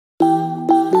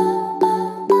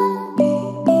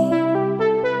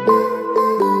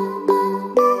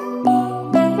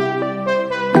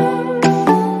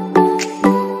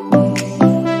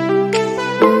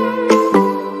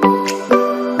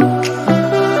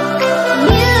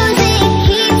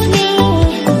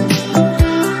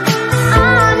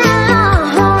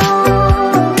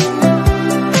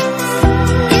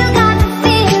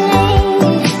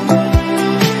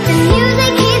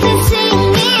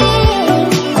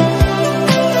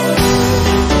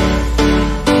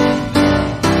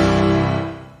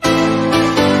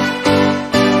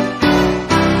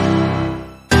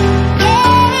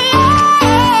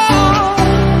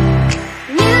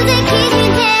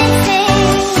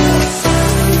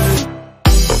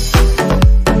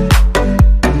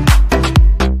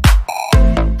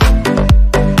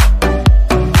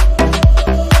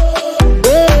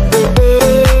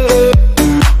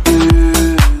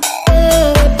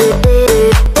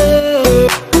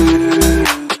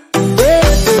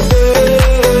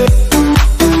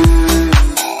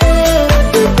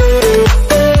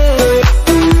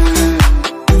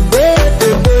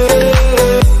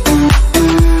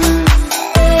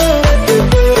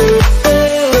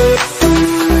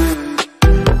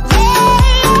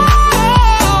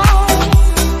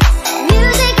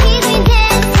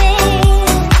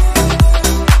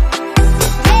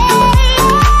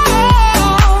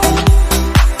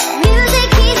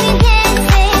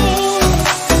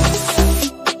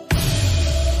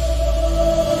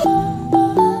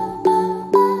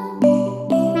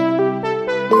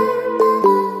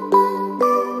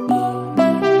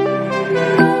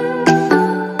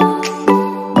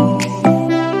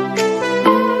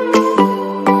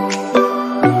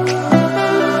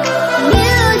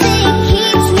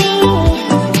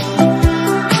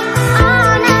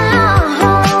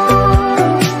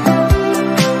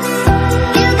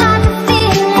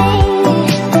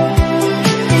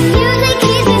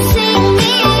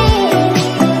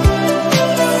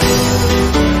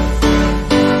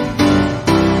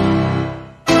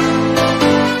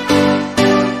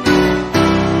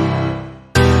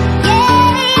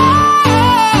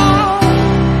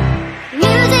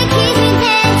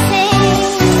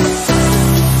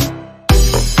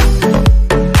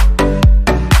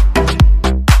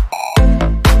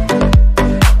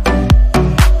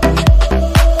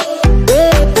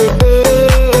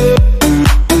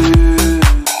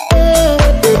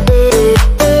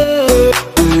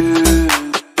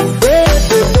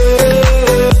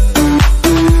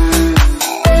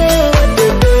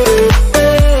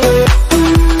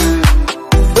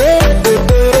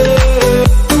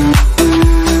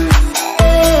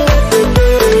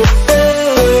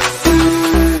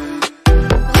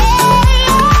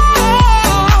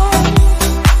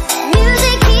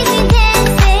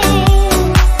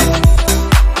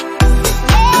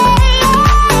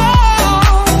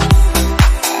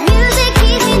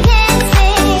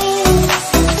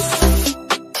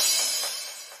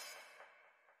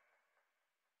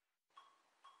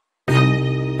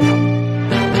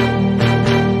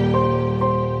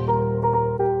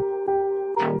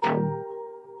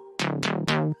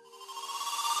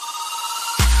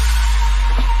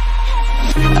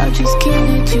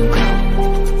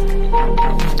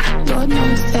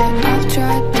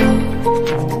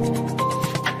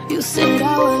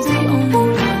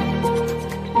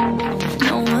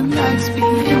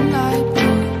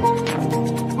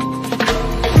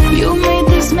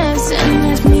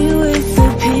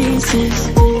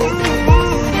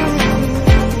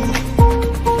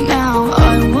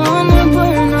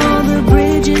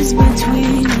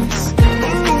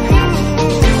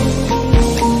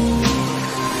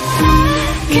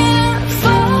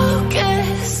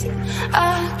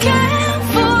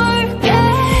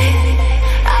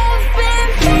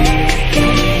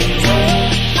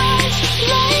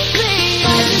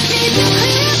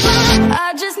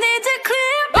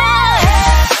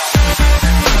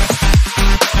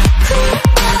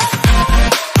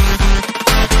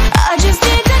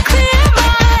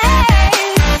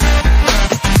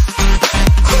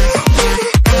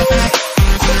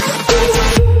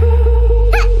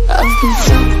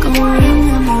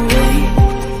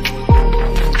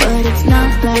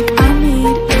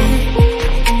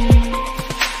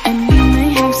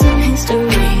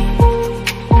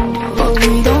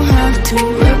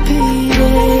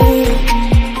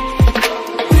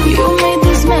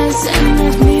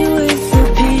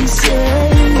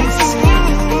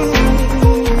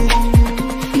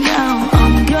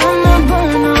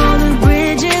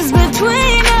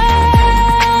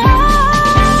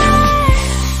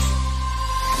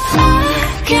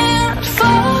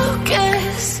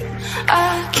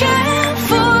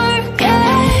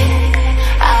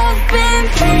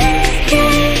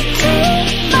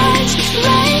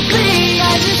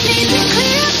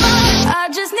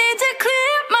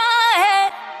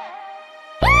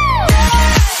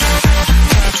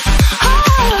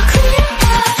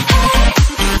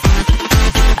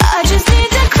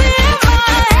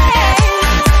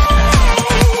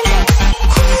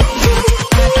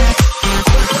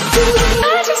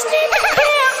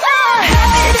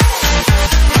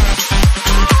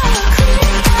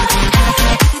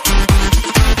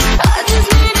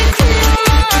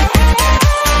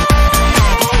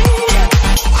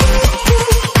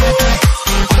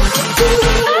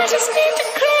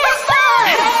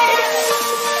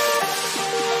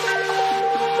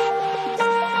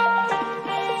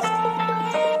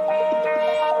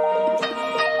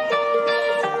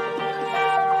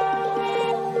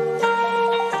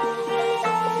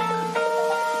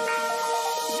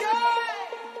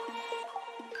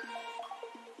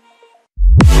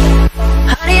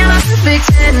perfect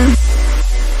 10.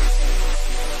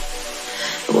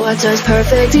 What does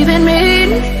perfect even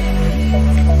mean?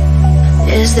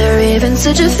 Is there even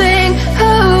such a thing?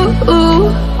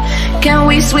 Oh, can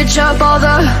we switch up all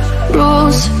the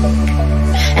rules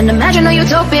and imagine a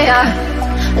utopia?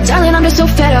 Darling, I'm just so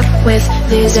fed up with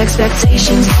these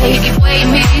expectations. They keep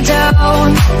weighing me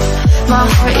down. My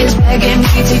heart is begging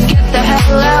me to get the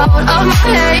hell out of my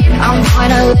head. I'm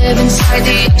trying to live inside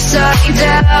the upside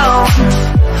down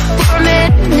for a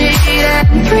minute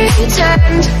and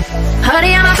pretend.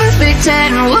 Honey, I'm a perfect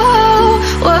 10. Whoa,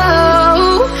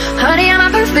 whoa. Honey, I'm a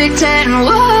perfect 10.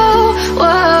 Whoa,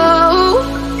 whoa.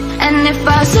 And if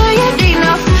I say it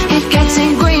enough, it gets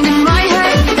ingrained in my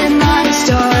head, and I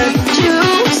start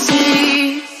to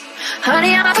see.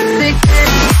 Honey, I'm a perfect 10.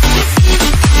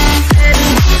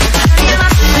 Honey, I'm a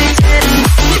perfect 10.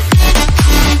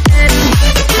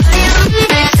 Honey, I'm a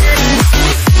perfect 10.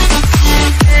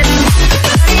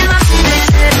 Honey, I'm a perfect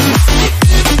 10.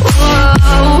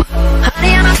 Whoa.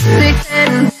 Honey, I'm a perfect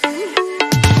 10.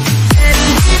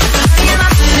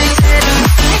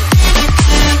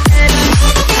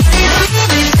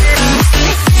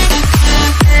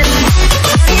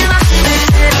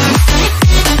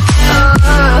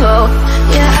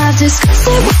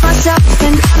 Disgusted with myself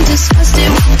and I'm disgusted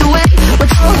with the way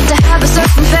we're told to have a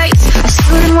certain face. I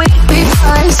stood and wait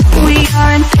because we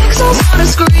aren't pixels on a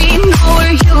screen. No,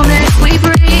 we're human, we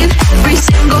breathe. Every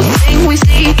single thing we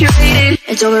see curated.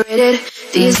 It's overrated.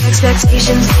 These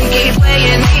expectations, they keep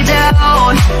weighing me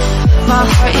down. My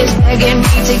heart is begging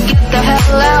me to get the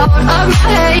hell out of my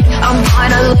head. I'm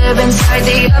trying to live inside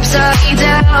the upside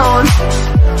down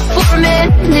for a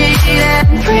minute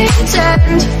and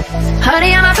pretend.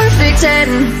 Honey, I'm a perfect 10.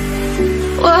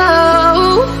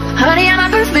 Whoa. Honey, I'm a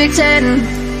perfect 10.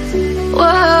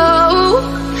 Whoa.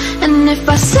 And if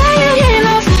I say it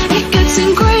enough, it gets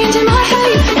ingrained in my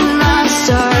head, and I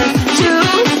start to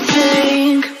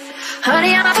think.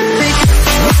 Honey, I'm a perfect 10.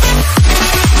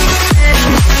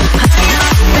 Honey, I'm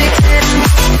a perfect 10.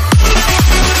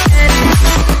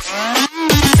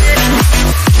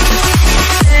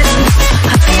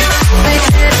 Honey, I'm a perfect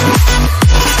 10.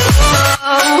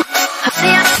 Whoa.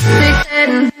 Honey, I'm a perfect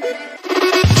 10.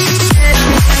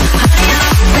 Honey, I'm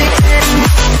a perfect 10.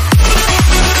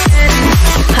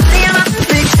 Honey, I'm a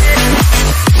perfect 10.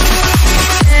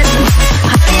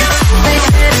 Honey, I'm a perfect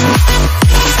 10.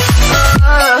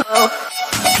 Oh.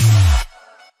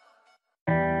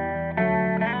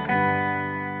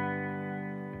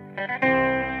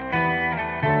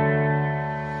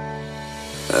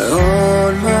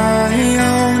 On my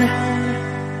own,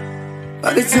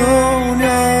 but I don't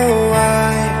know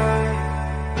why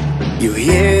you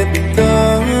hit the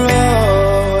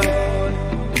road,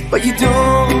 but you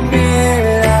don't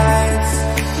realize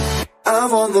I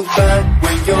won't look back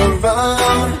when you're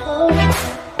around.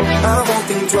 I won't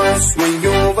think twice when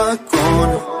you're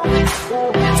gone.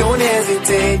 Don't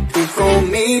hesitate to call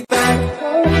me back,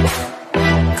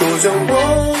 'cause I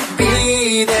won't be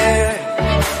there.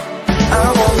 I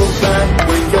won't look back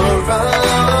when you're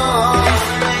around.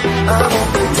 I won't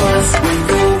think twice when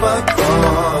you're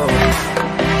gone.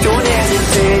 Don't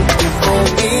hesitate to call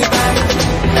me back,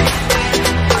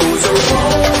 'cause I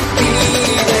won't be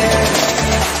there.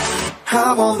 I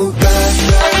won't look back.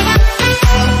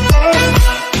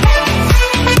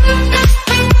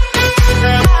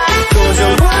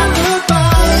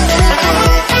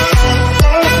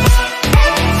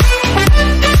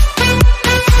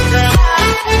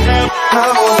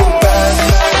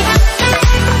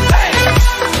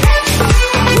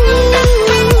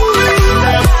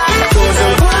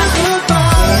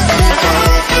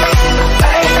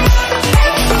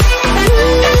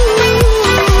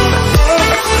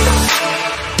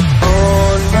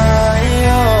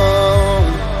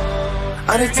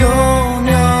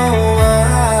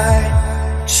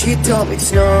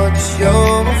 It's not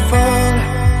your fault,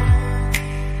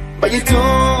 but you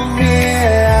don't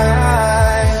realize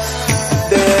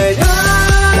that I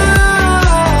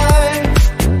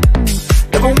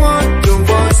never want to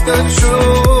watch the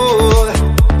truth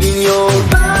in your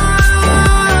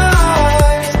eyes.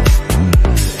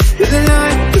 You're the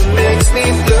light that makes me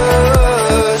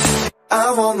blush. I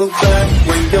won't look back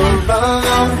when you're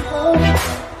around.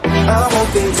 I won't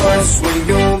think twice when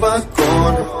you're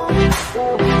gone.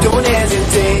 Don't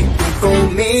hesitate to call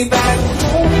me back,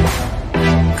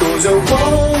 'cause I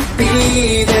won't be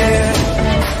there.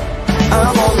 I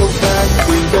won't look back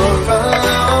when you're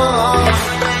around.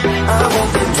 I won't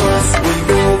think twice when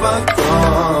you're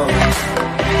gone.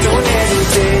 Don't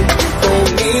hesitate to call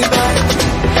me back,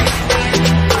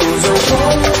 'cause I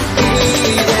won't be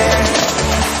there.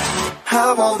 I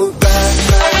won't look back.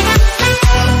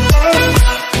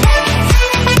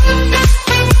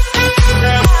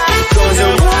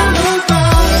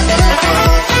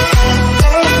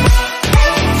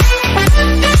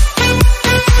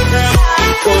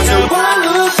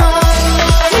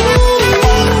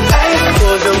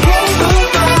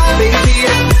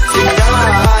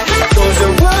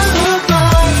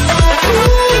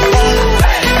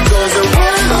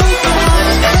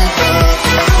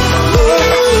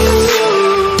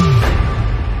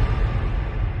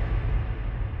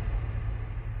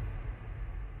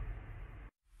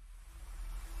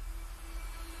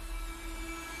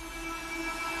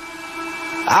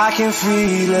 I can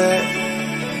feel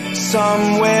it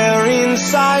somewhere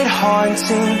inside,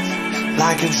 haunting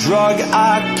like a drug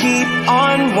I keep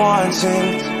on wanting.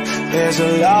 There's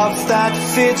a love that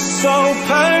fits so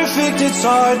perfect, it's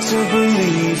hard to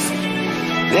believe.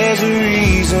 There's a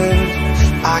reason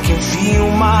I can feel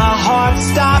my heart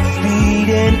stop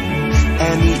beating,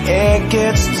 and the air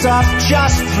gets tough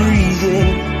just breathing.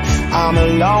 I'm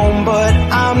alone but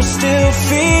I'm still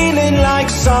feeling like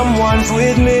someone's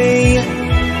with me.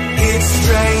 It's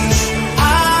strange,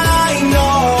 I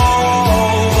know,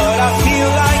 but I feel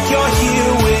like you're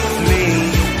here with me,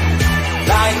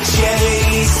 like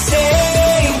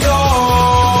chasing ghosts.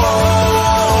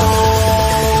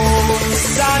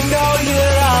 I know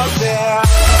you're out there.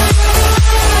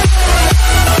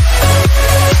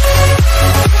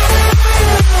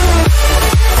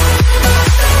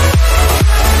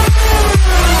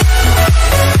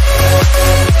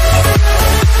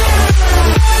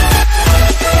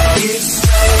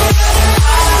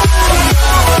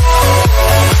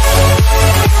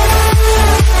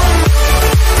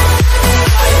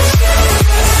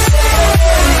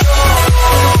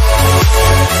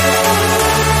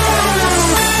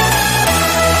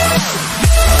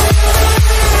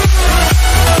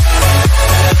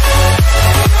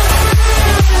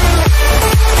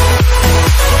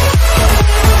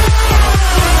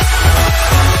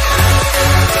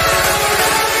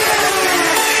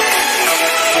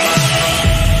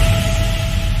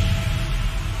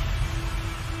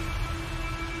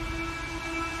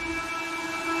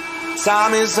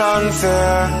 Time is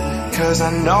unfair, 'cause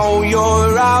I know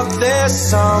you're out there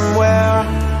somewhere,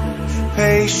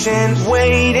 patient,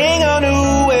 waiting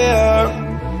unaware,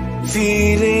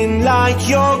 feeling like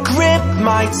your grip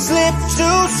might slip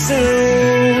too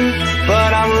soon.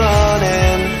 But I'm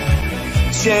running,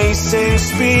 chasing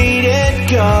speed and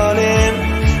gunning.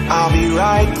 I'll be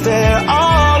right there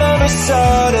all of a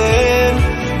sudden.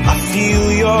 I feel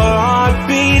your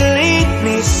heartbeat lead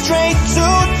me straight to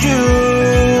you.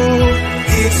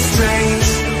 It's strange,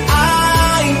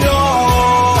 I know,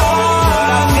 but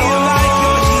I feel like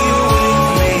you're here with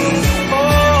me,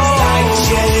 like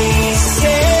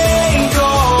chasing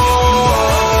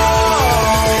ghosts.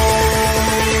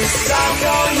 I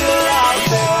know you're out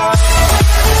there.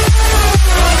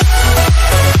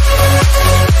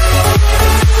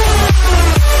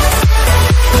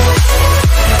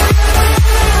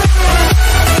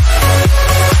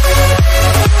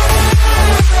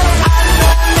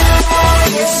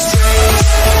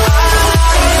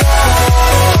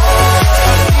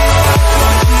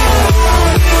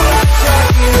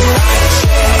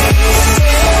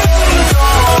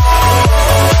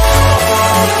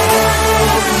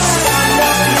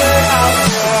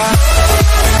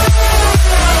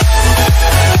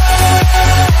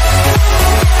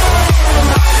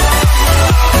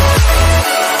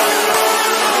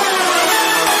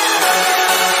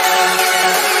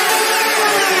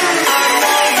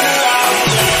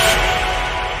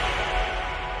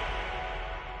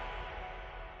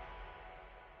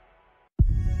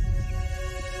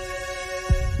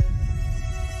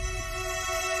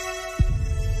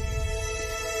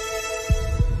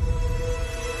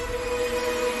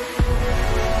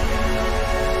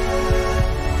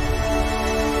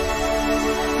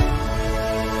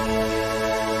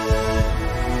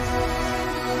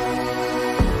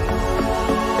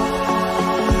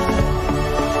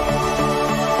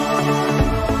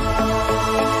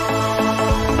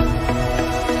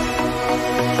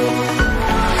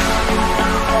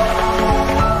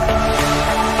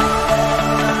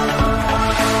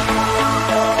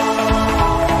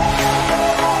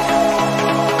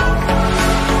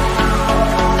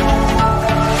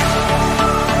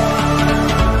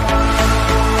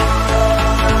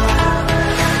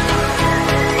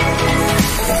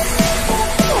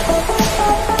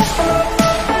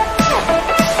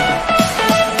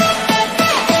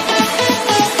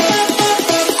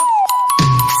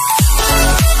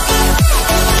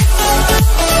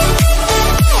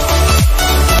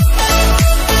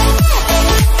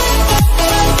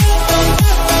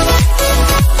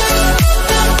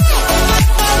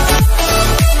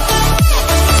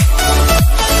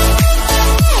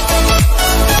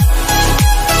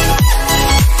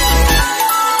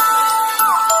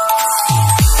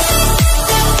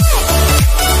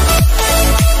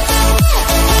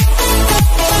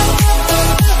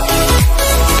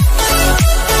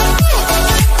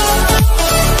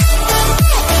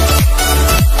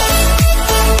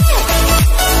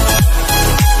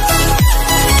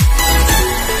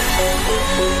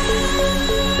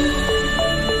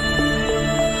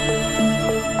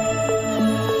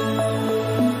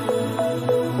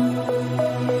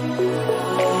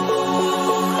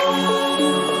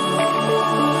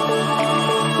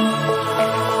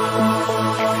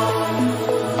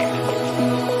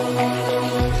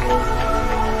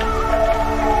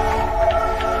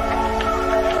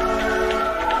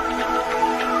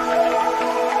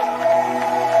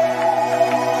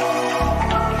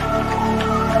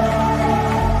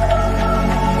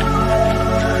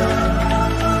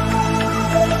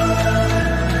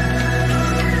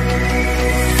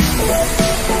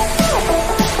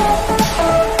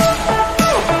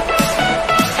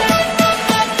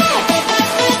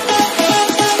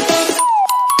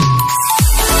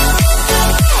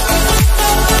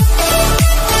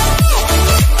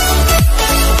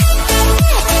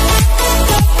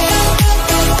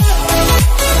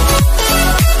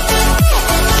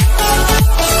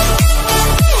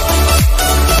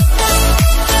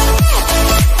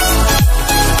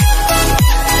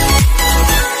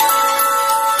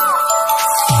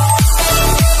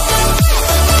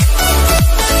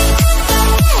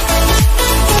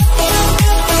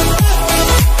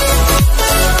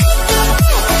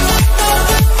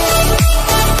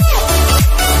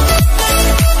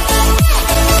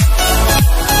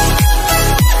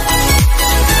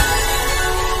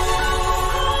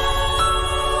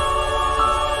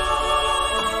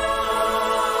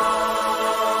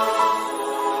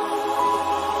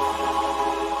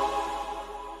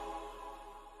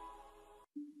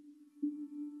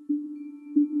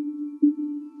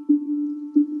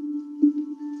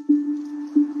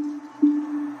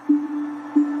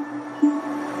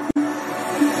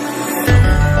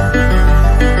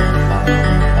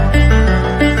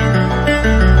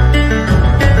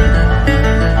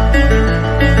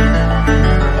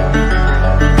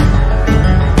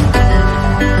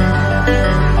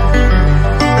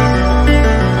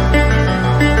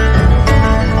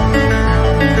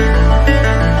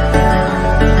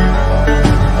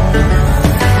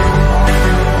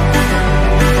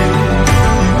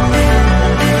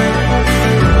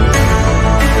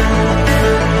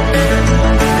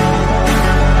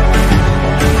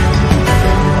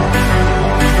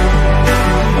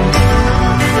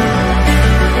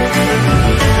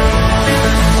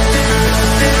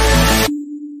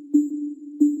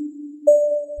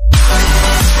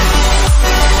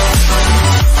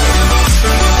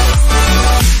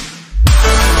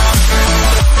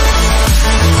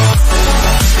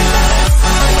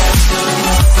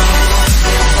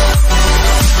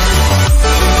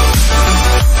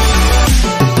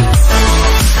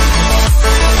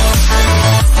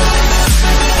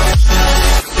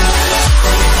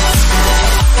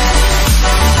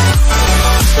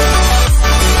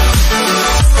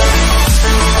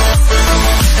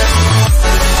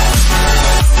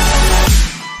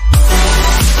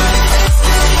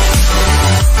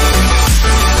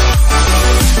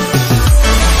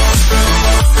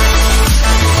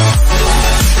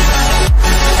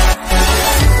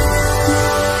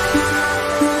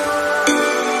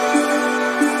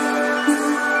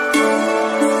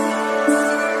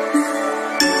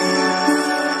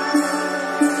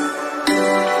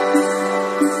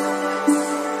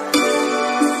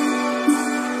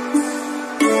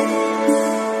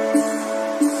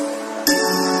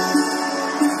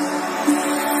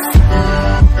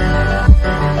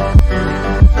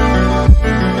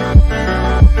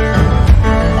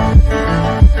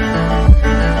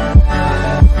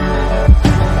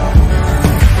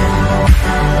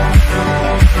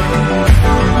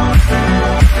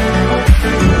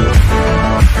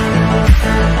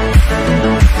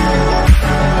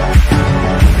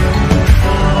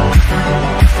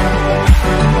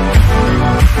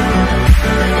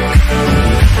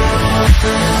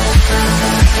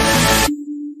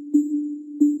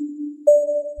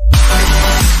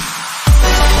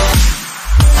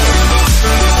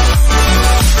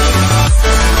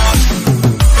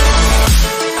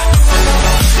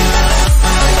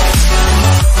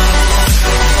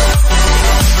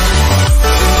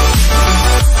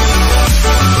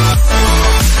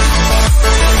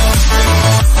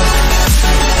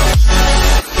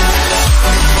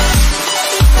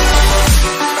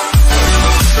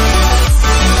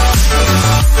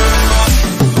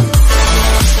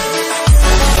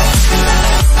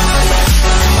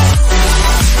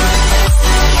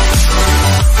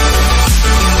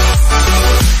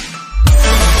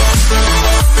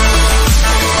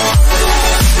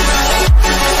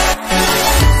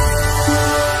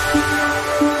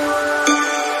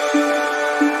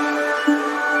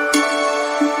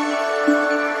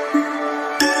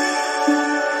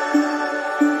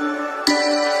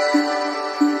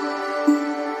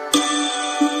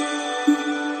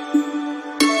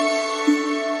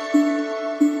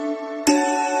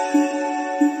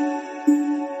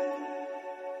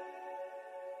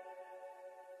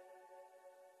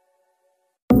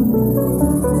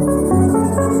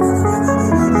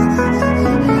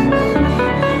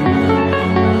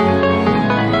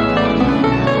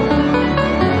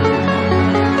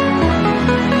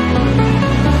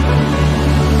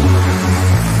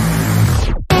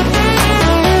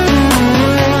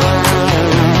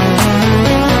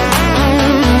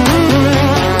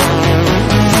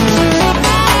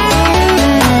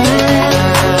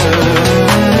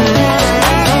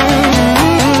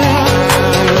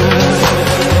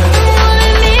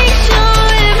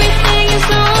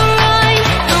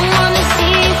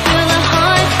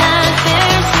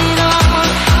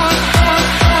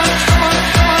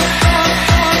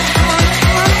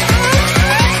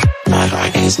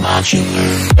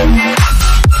 modular.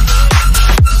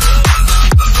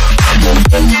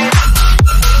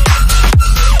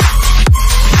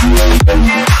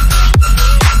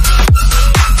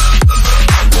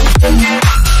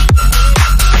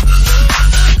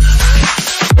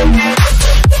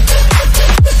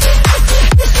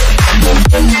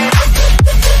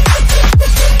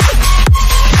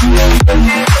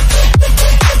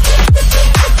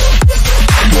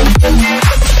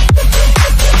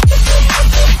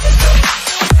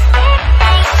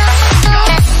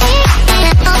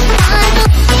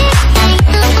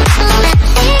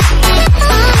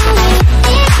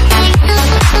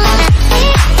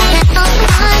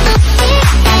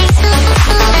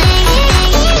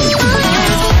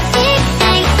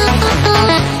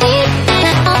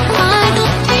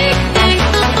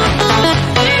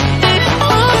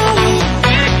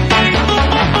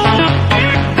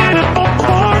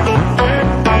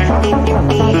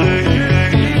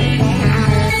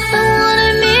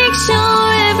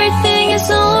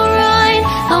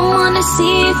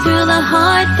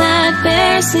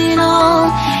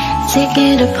 Take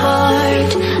it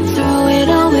apart, throw it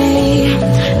away,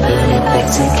 put it back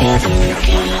together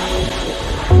again.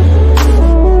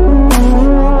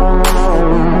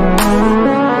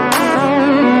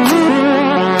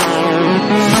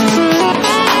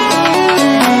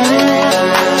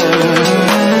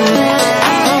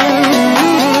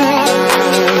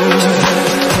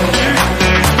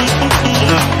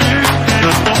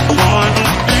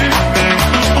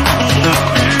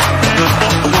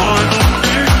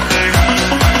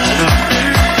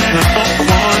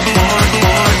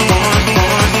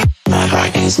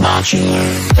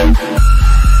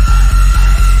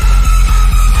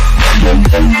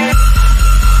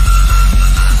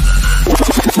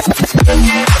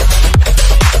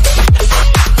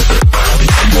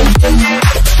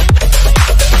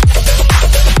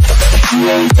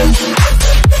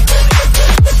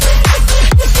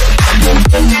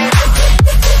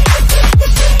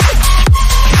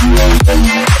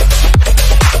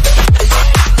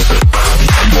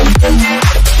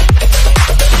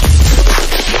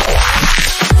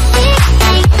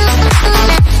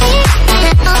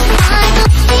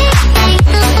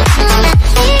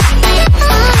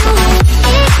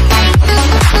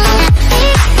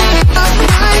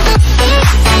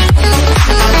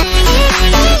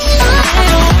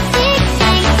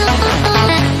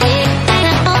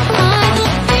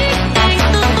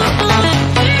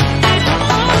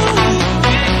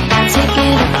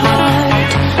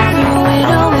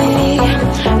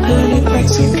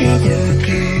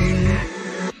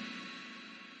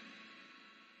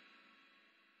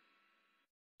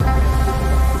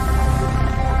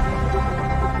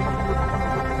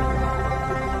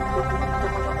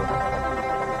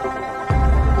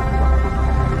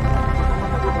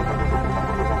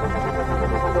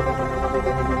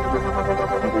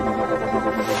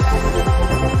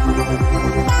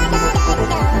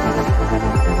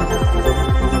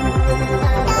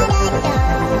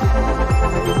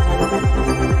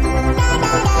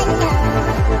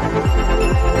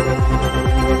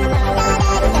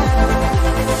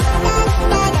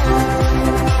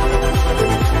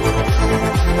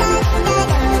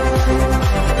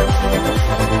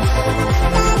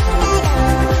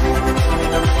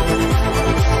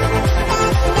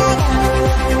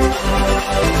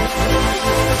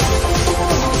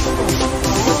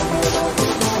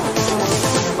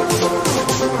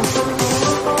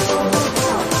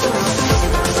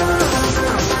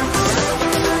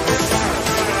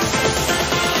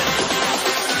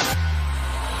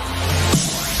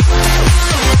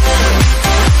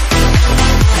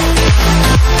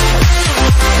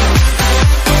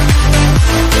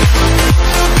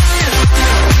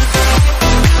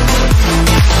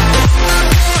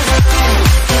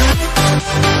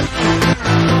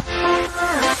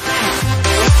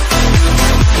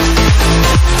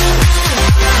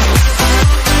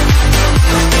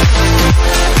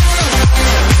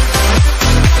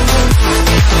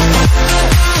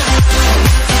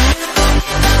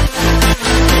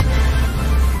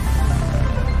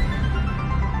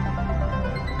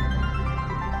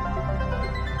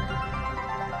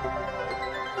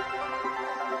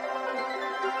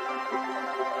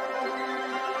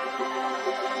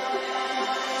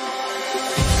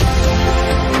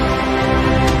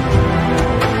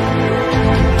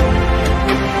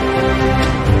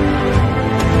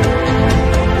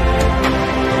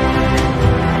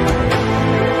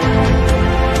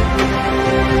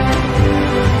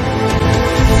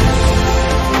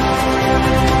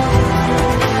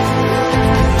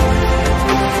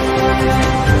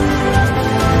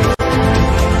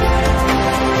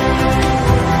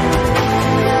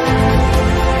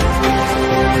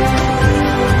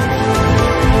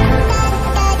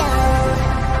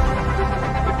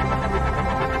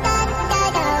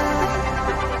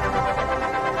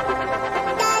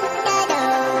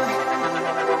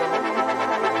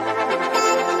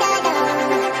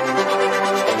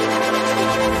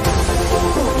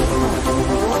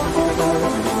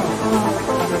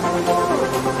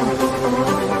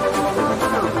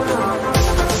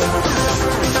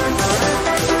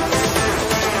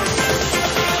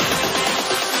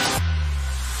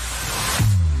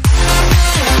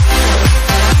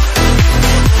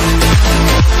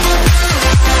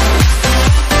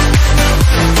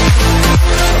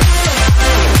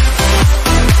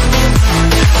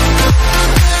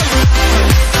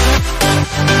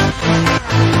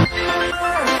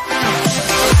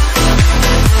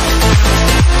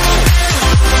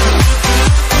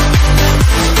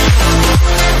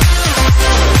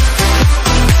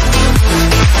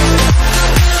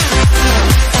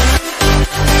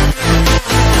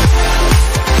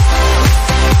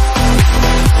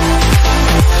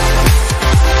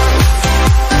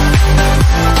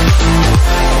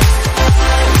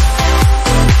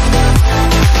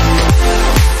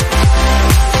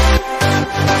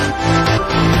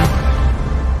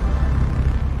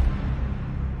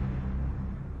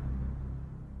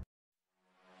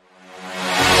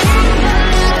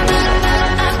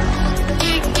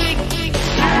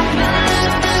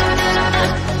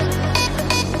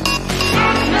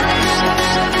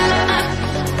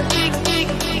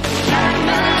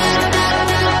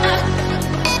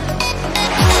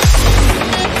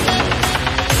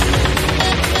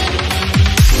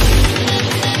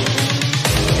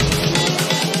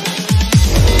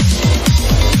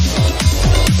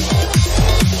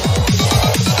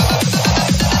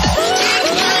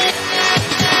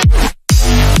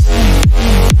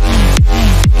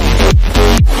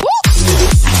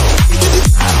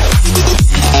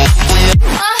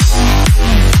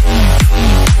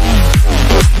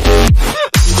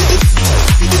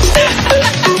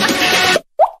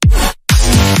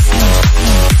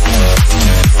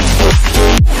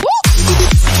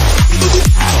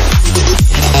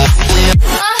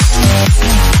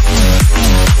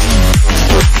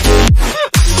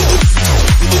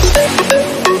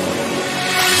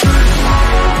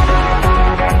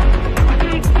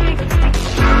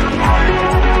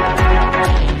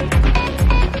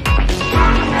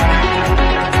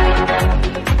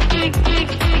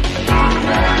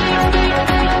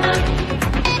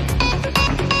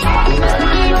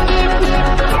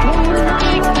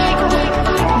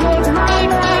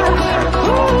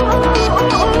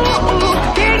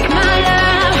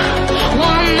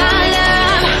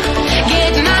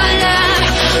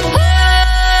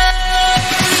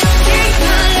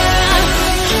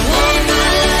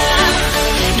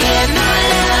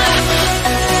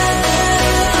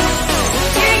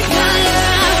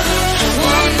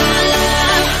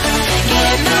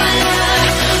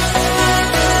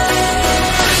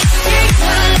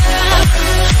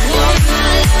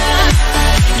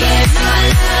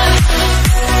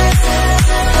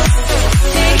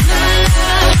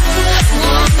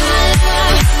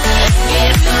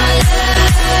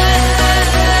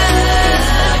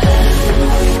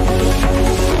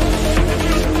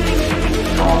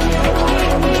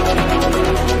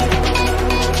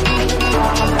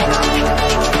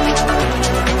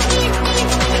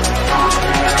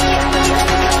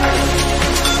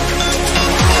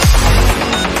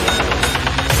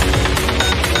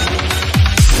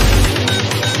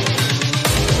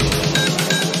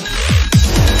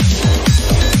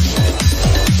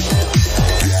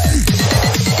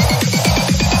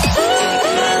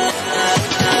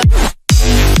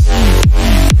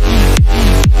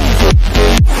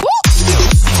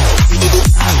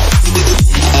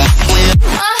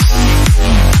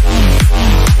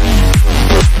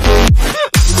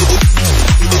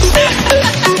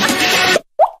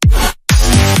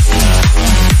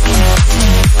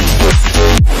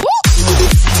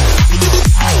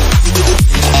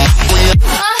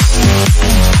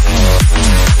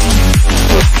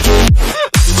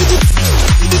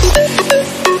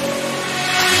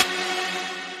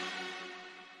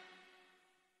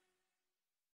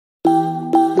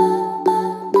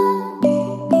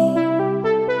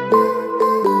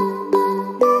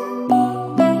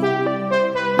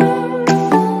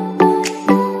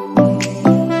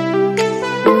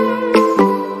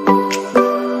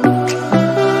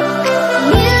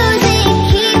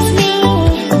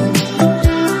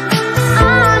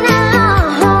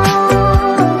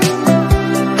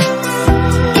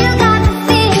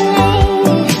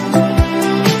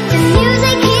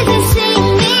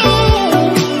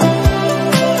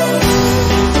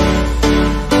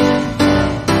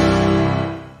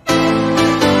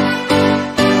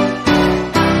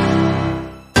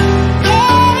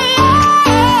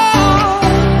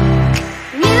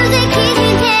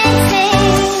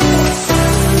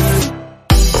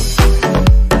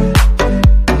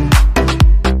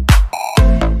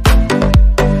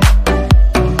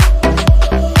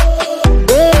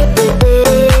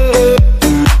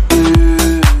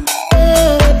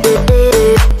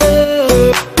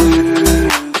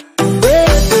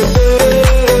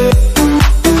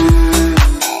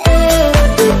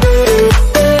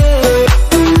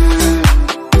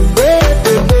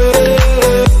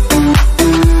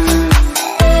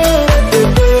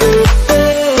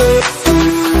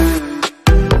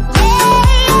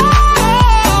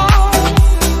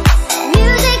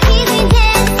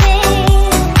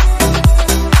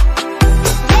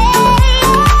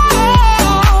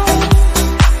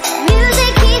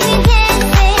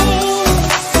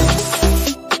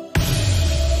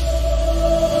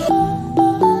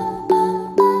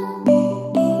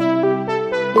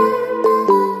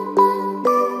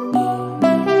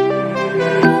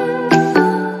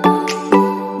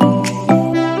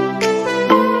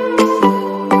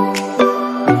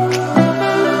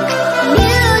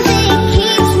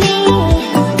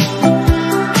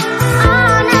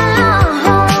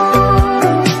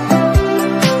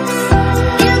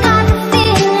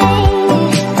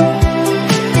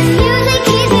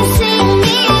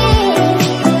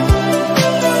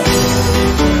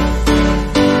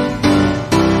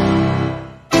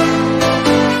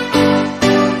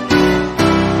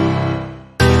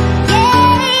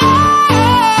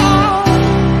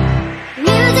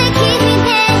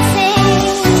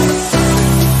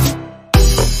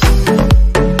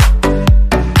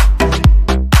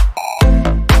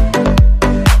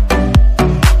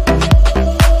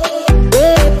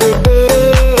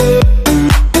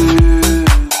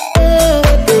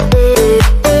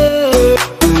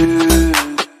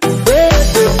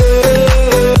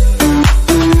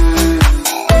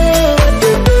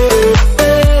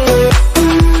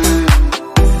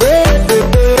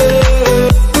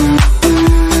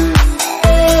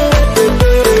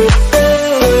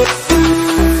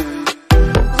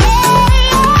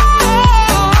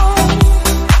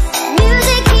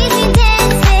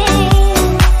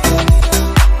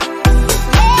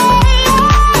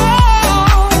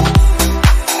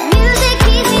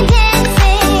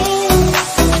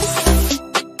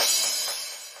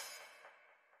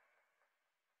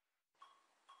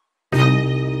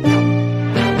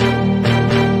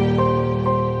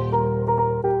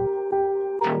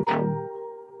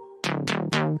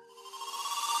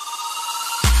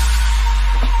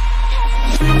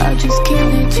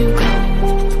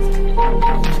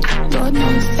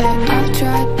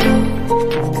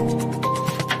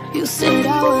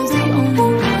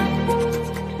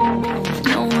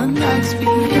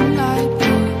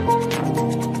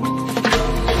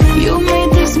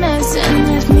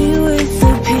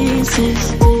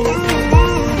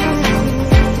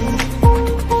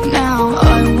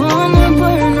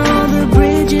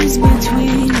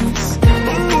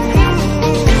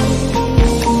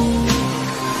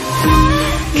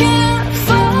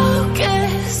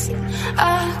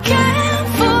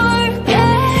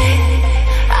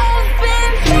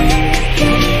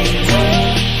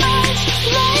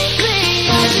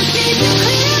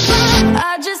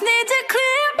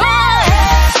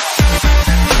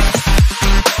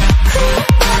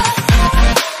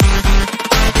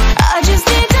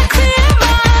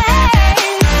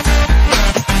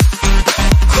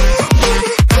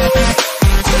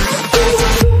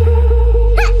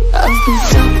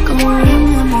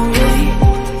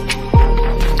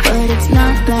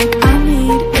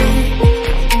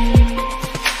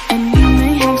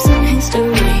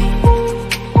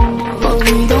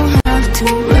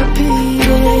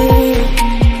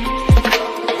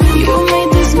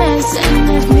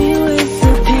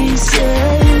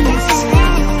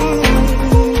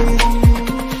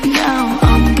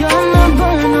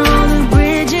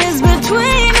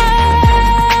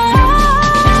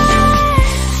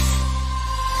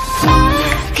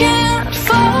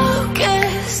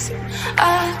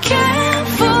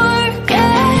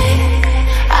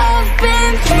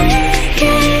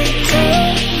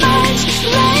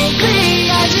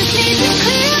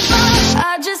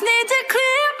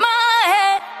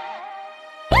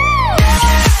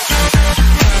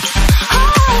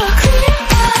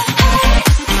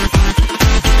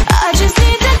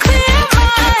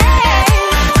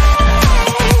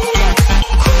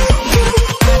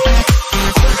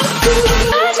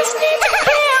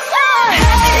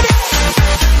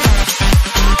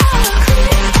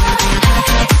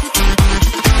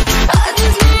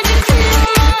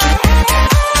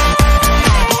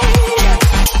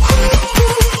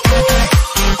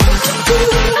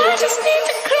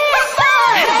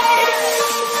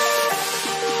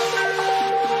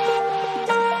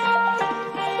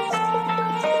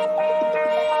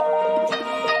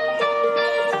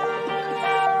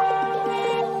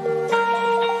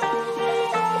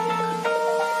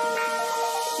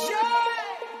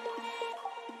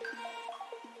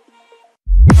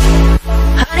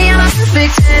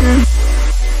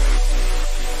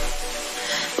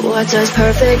 what does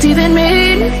perfect even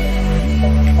mean?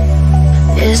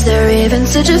 Is there even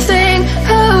such a thing?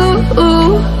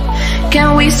 Ooh,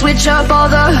 can we switch up all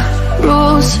the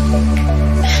rules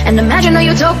and imagine a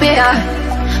utopia?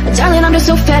 Darling, I'm just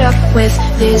so fed up with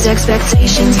these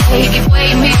expectations. They keep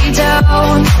weighing me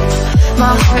down.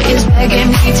 My heart is begging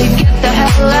me to get the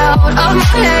hell out of my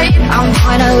head. I'm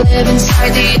trying to live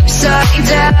inside the upside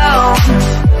down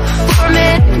for a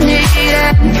minute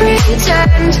and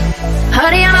pretend.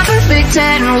 Honey, I'm a perfect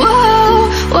 10. Whoa,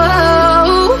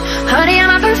 whoa. Honey, I'm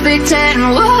a perfect 10.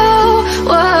 Whoa,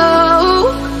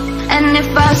 whoa. And if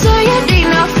I say it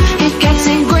enough, it gets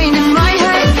ingrained in my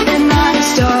head, and I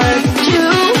start to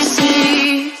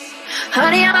see.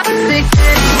 Honey, I'm a perfect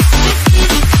 10.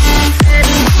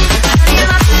 Honey,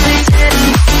 I'm a perfect 10.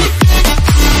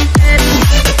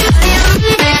 Honey, I'm a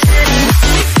perfect 10.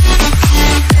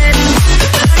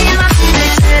 Honey, I'm a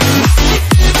perfect 10.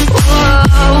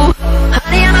 Whoa.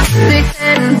 Honey, I'm a perfect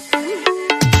 10.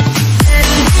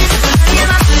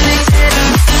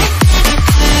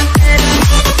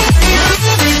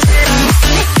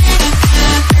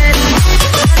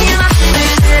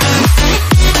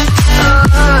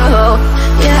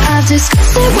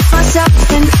 Disgusted with myself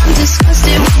and I'm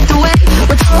disgusted with the way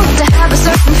we're told to have a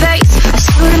certain face. I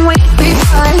stood and wait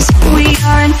because we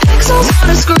aren't pixels on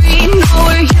a screen. No,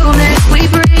 we're human, we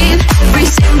breathe. Every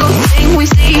single thing we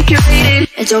see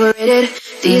curated. It's overrated.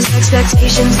 These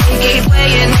expectations, they keep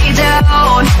weighing me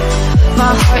down.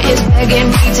 My heart is begging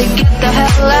me to get the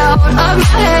hell out of my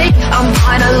head. I'm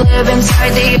trying to live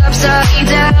inside the upside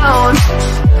down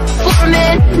for a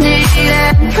minute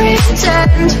and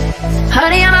pretend.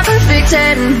 Honey, I'm a perfect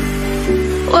 10.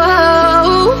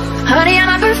 Whoa. Honey, I'm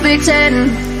a perfect 10.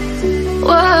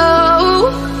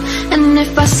 Whoa. And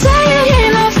if I say it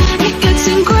enough, it gets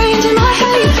ingrained in my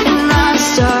head, and I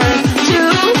start to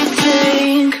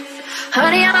think.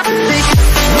 Honey, I'm a perfect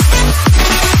 10.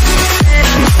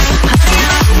 Honey,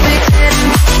 I'm a perfect 10.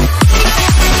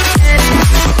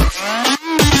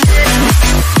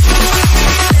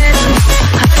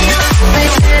 Honey, I'm a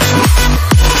perfect 10.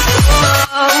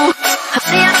 Whoa.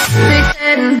 Honey, I'm a perfect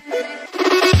 10.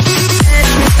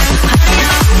 Honey,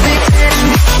 I'm a perfect 10.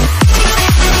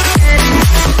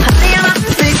 Honey, I'm a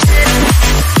perfect 10.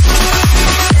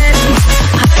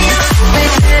 Honey, I'm a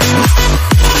perfect 10.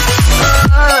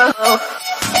 Oh.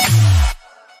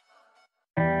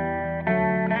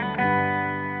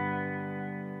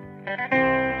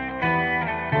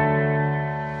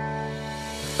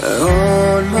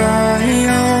 On my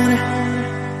own,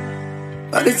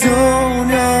 but I don't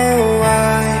know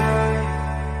why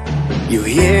you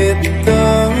hit the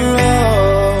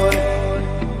road,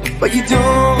 but you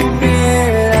don't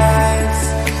realize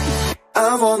I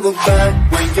won't look back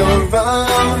when you're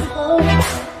around.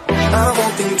 I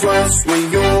won't think twice when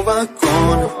you're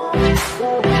gone.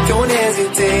 Don't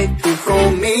hesitate to call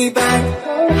me back,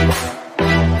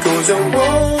 'cause I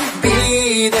won't be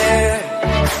there.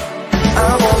 I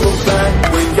won't look back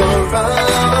when you're around.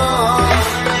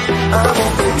 I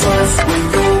won't think twice when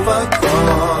you're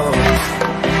gone.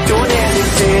 Don't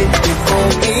hesitate to call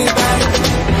me back,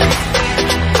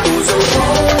 'cause I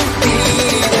won't be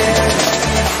there.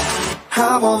 I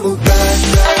won't look back.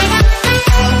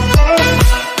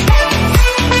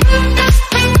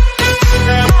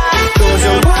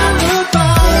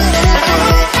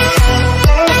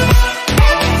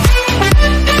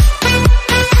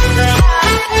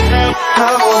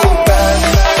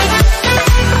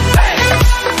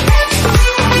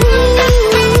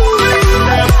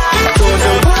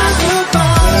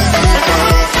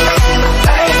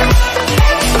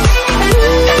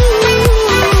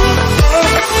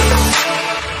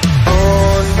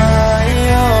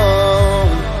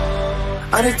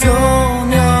 I don't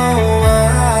know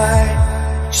why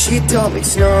she told me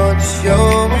it's not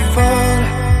your fault,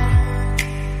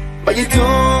 but you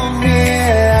don't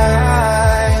realize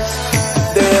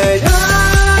that I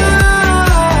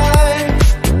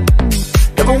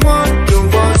never wonder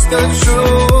what's the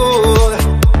truth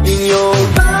in your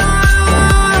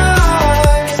eyes.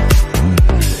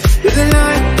 You're the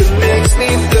light that makes me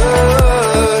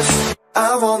blush. I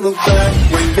won't look back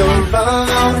when you're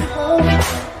around.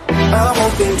 I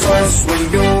won't think twice when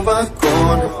you're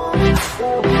gone.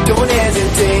 Don't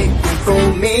hesitate to call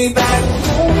me back,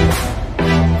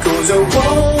 'cause I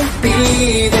won't be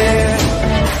there.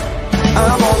 I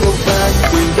won't look back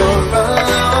when you're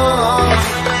around.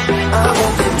 I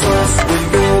won't think twice when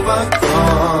you're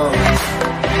gone.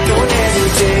 Don't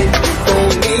hesitate to call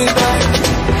me back,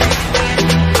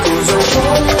 'cause I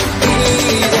won't be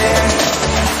there.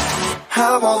 I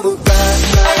won't look back.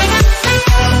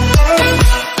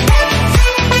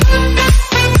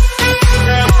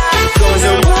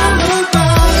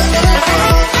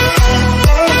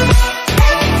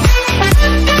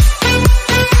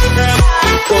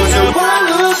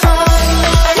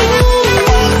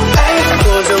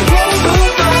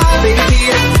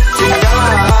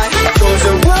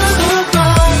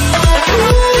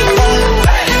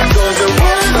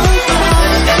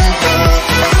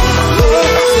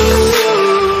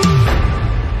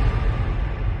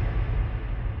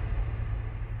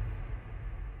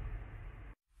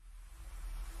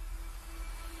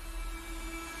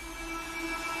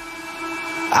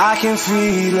 I can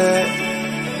feel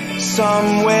it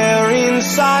somewhere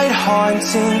inside,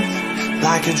 haunting,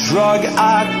 like a drug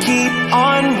I keep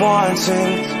on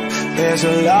wanting. There's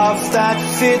a love that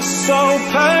fits so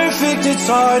perfect, it's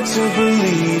hard to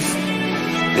believe.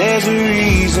 There's a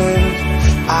reason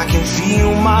I can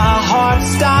feel my heart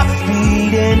stop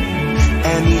beating,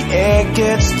 and the air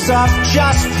gets tough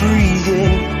just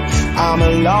breathing. I'm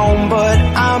alone but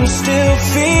I'm still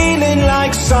feeling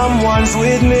like someone's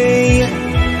with me.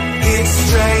 It's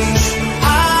strange,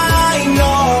 I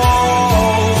know,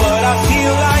 but I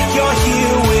feel like you're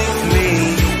here with me,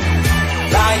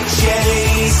 like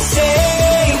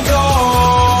chasing ghosts.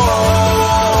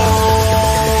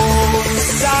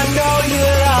 I know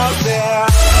you're out there.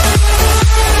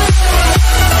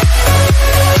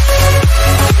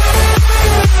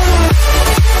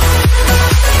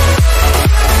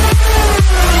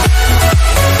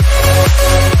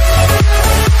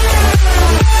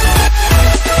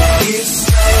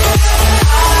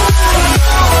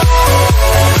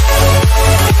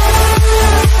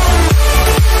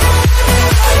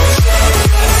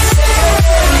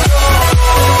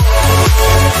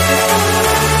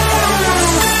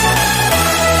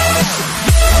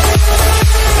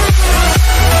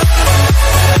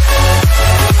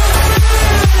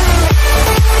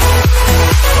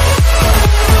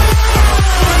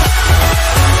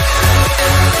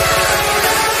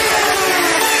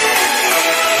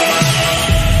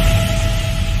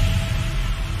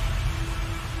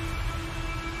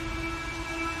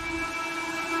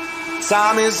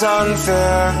 Time is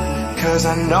unfair, 'cause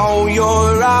I know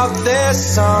you're out there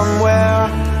somewhere,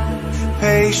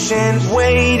 patient,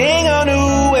 waiting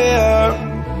unaware,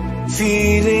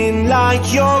 feeling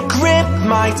like your grip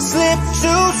might slip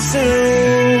too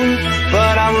soon.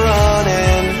 But I'm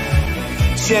running,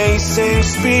 chasing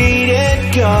speed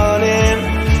and gunning.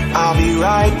 I'll be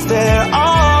right there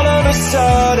all of a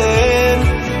sudden.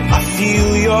 I feel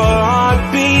your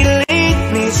heartbeat lead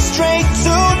me straight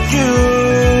to you.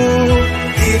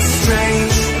 It's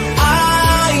strange,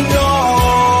 I know,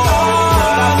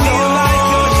 but I feel like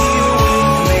you're here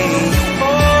with me,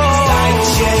 like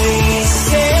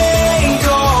chasing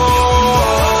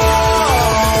ghosts.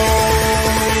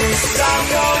 I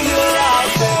know you're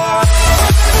out there.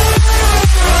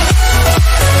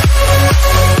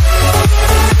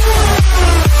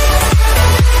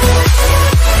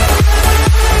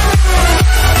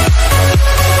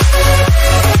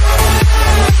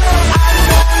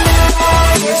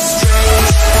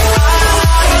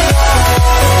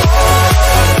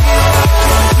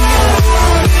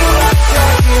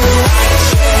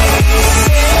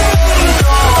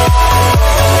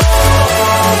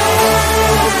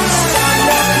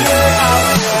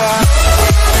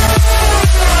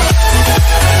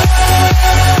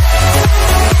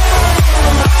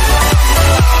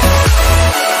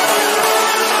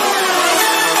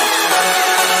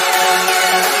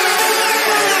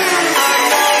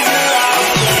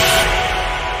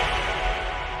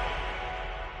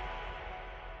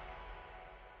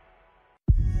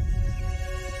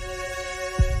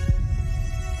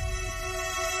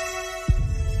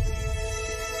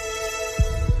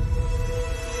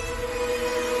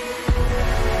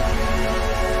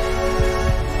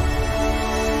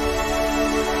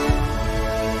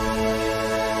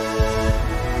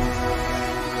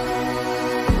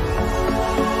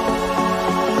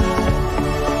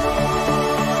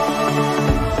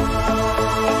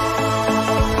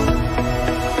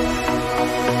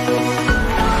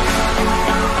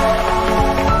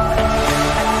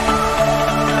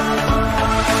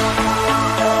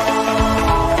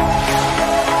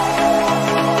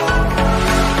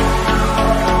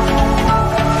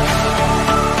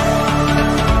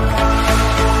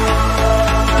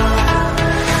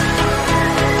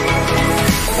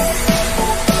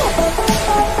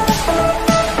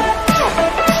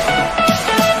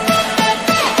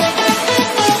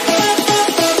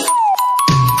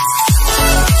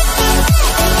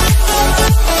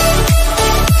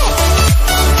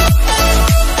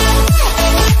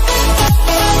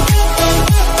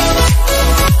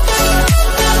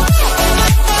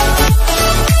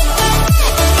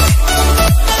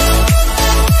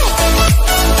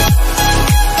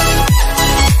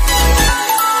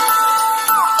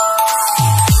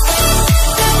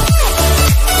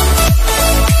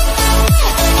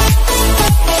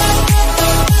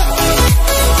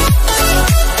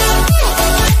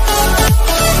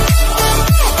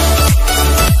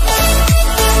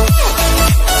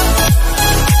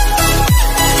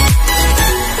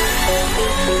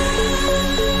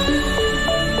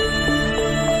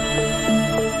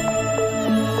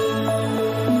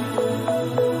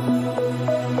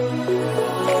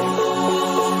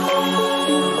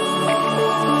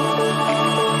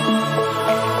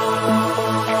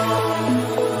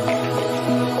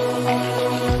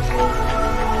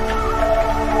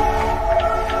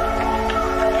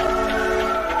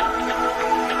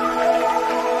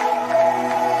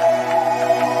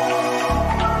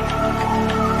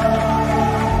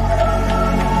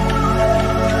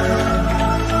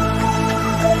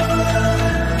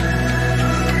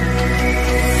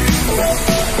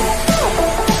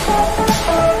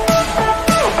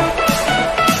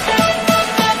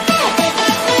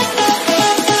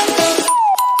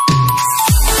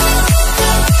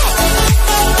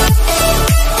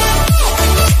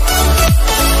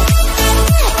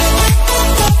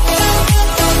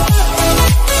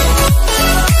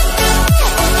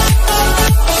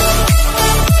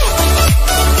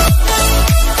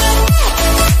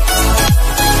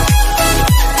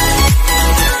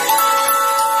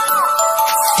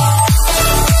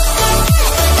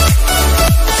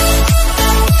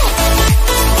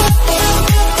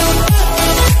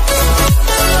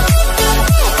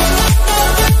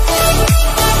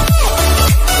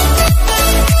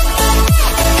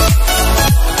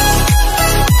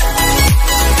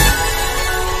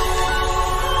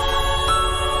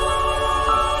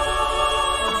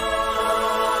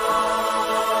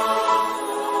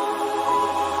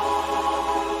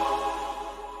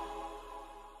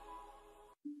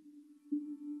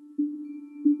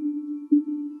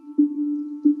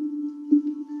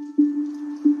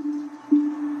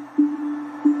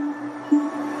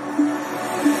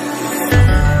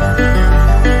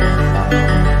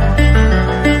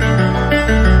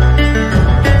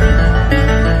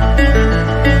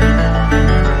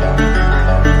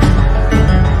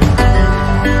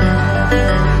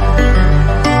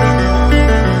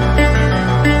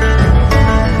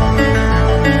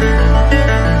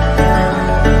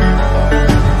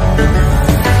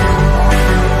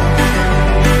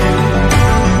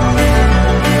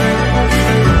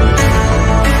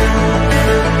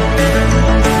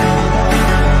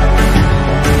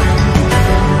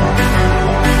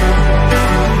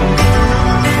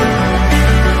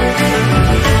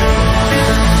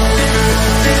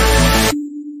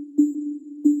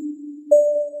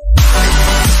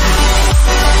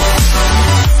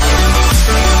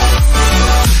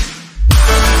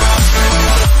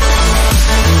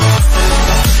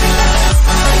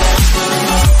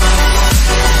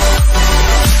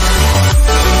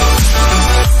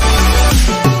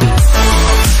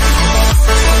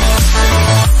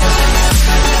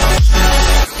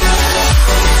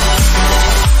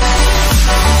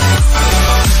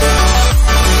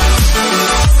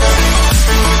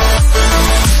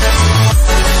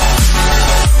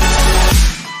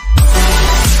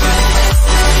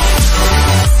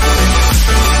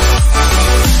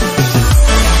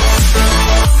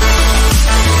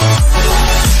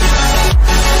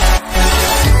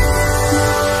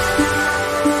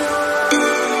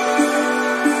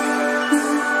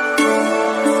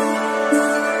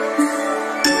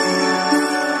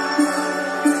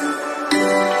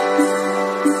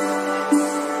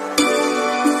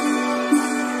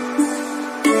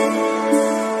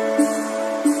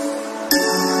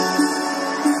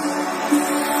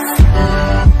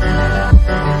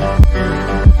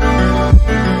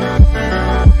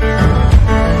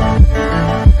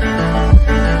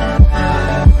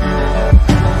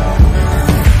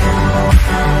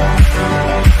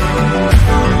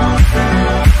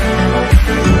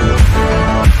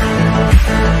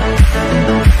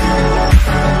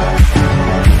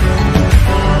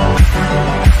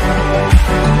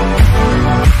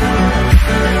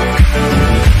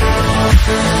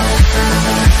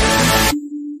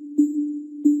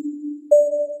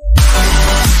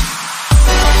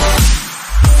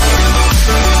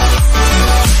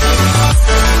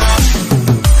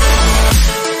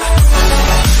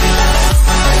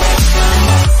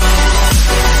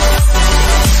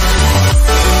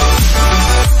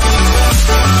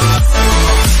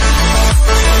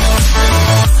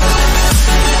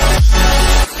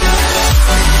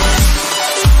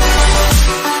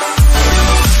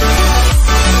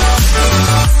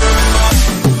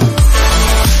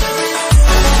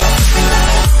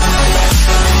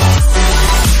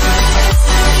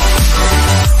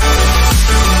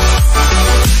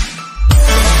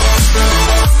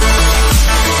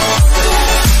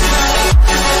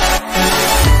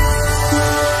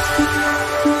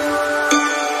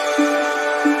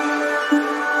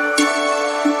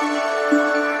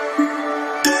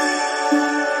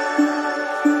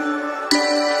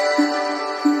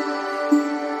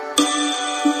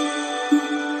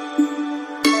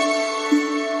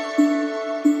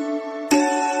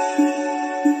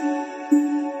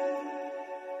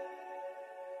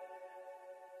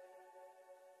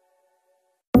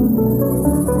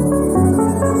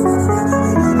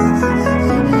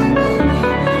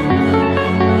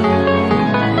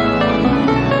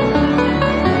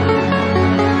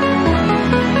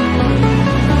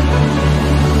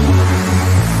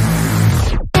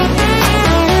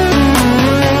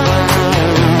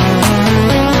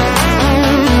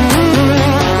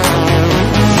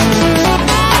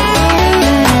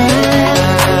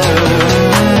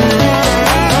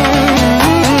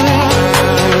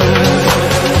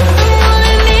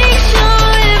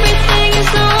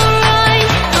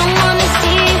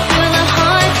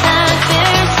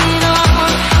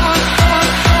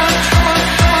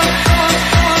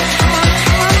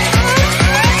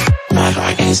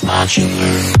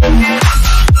 Modular.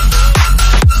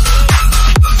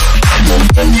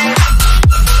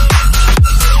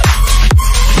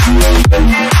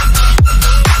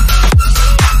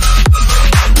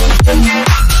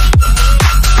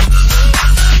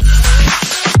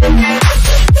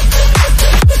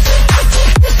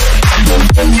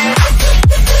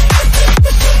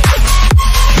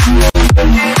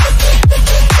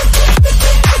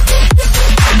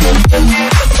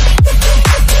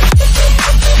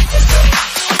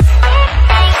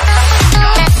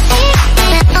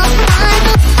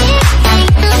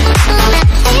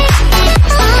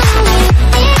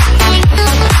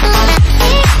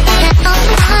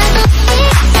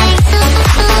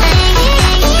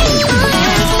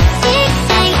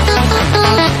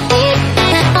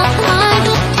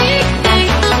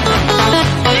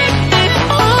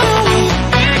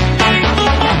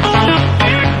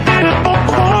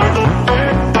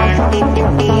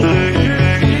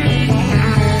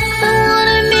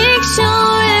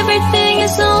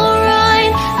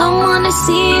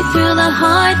 See through the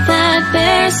heart that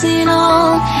bears it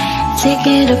all. Take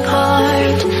it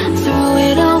apart, throw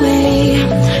it away,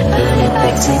 put it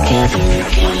back together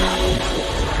again.